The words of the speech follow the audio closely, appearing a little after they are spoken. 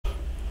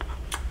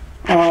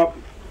Hello,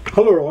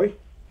 Roy.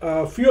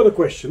 A few other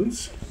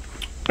questions.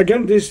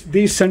 Again,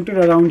 these center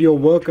around your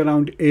work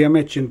around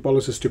AMH in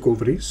polycystic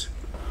ovaries.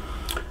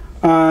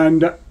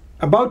 And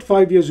about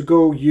 5 years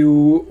ago,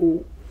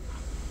 you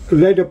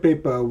read a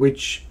paper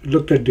which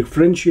looked at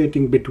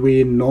differentiating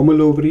between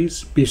normal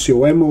ovaries,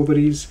 PCOM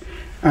ovaries,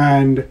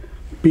 and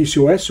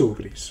PCOS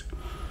ovaries.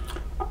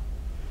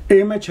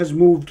 AMH has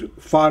moved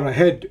far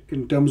ahead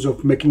in terms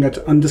of making us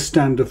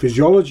understand the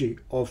physiology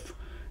of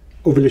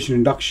ovulation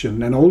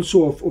induction and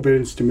also of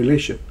ovarian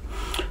stimulation.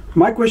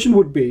 My question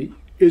would be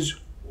is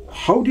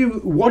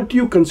what do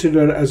you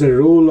consider as a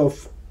role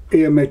of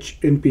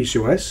AMH in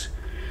PCOS?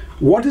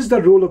 What is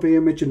the role of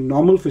AMH in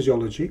normal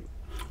physiology?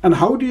 And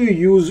how do you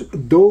use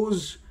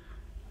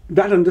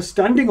that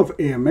understanding of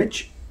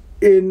AMH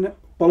in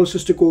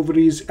polycystic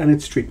ovaries and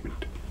its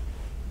treatment?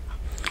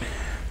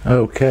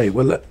 Okay,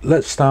 well,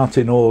 let's start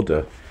in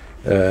order.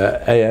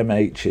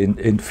 AMH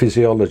in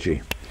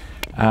physiology.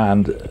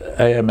 And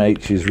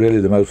AMH is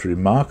really the most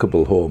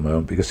remarkable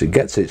hormone because it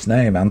gets its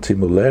name,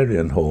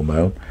 anti-Mullerian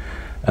hormone,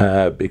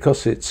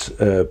 because it's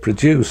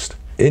produced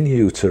in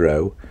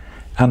utero,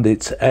 and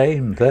its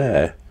aim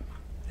there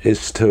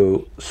is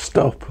to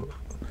stop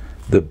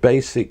the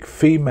basic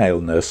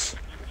femaleness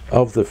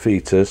of the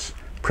fetus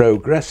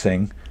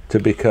progressing to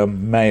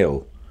become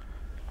male.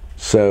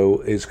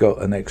 So it's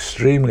got an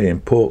extremely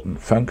important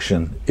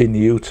function in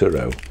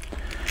utero.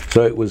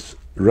 So it was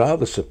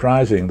rather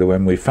surprising that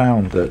when we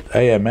found that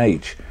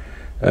AMH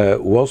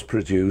was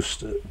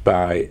produced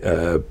by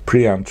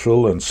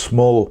preantral and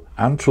small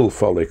antral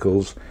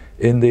follicles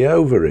in the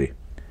ovary.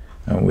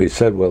 And we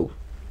said, well,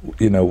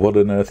 you know, what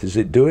on earth is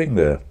it doing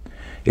there?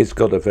 It's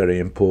got a very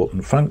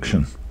important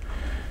function,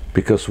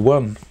 because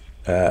one,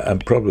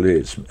 and probably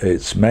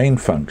its main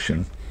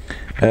function,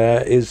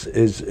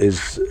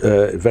 is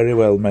very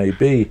well may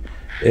be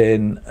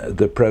in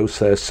the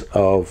process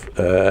of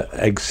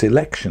egg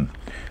selection.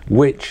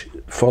 Which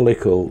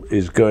follicle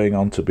is going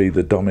on to be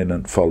the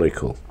dominant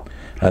follicle?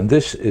 And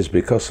this is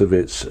because of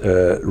its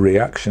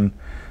reaction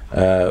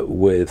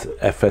with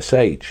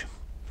FSH.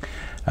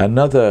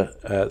 Another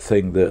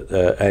thing that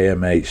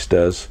AMH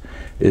does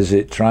is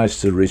it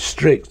tries to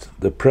restrict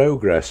the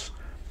progress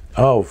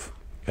of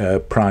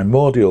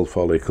primordial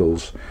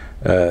follicles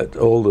at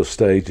all the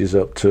stages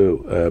up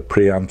to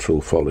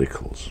preantral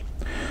follicles.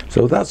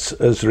 So that's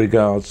as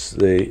regards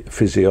the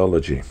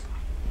physiology.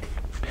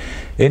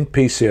 In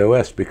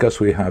PCOS, because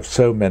we have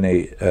so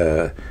many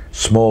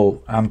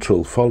small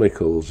antral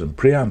follicles and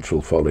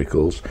preantral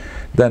follicles,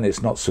 then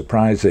it's not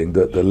surprising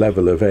that the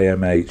level of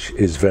AMH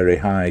is very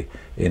high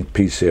in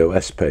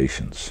PCOS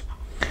patients.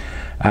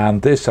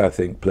 And this, I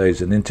think,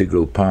 plays an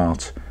integral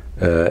part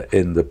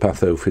in the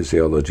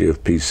pathophysiology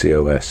of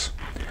PCOS.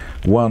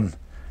 One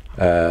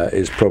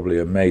is probably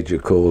a major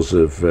cause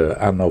of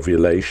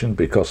anovulation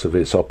because of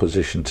its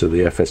opposition to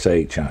the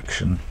FSH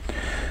action.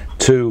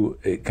 Two,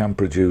 it can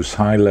produce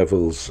high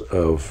levels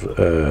of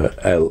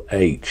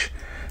LH,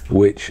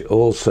 which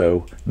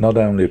also not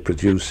only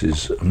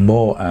produces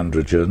more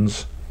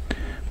androgens,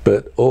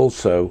 but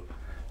also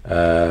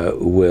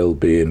will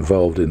be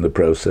involved in the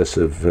process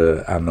of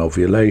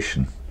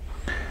anovulation.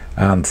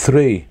 And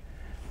three,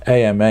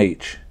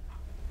 AMH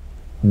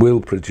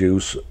will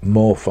produce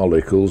more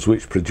follicles,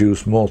 which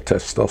produce more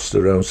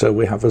testosterone. So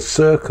we have a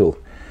circle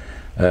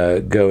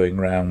going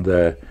round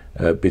there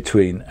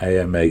between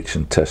AMH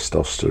and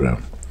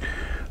testosterone.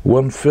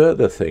 One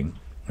further thing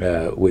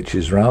which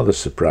is rather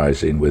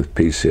surprising with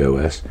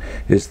PCOS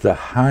is the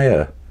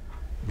higher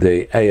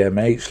the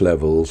AMH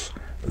levels,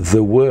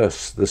 the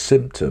worse the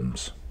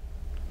symptoms.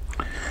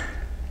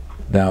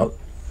 Now,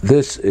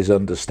 this is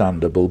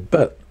understandable,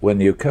 but when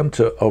you come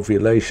to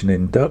ovulation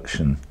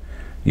induction,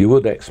 you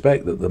would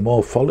expect that the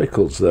more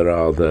follicles there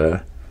are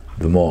there,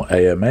 the more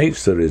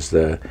AMH there is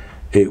there,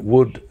 it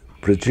would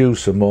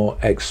produce a more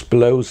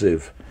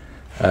explosive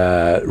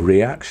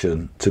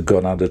reaction to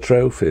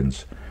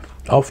gonadotrophins.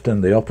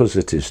 Often the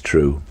opposite is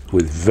true.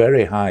 With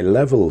very high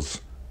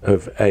levels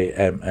of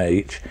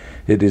AMH,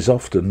 it is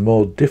often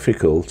more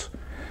difficult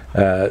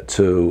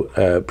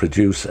to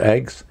produce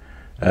eggs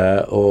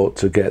or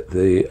to get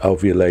the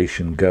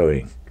ovulation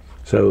going.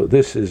 So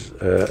this is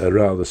a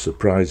rather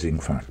surprising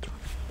fact.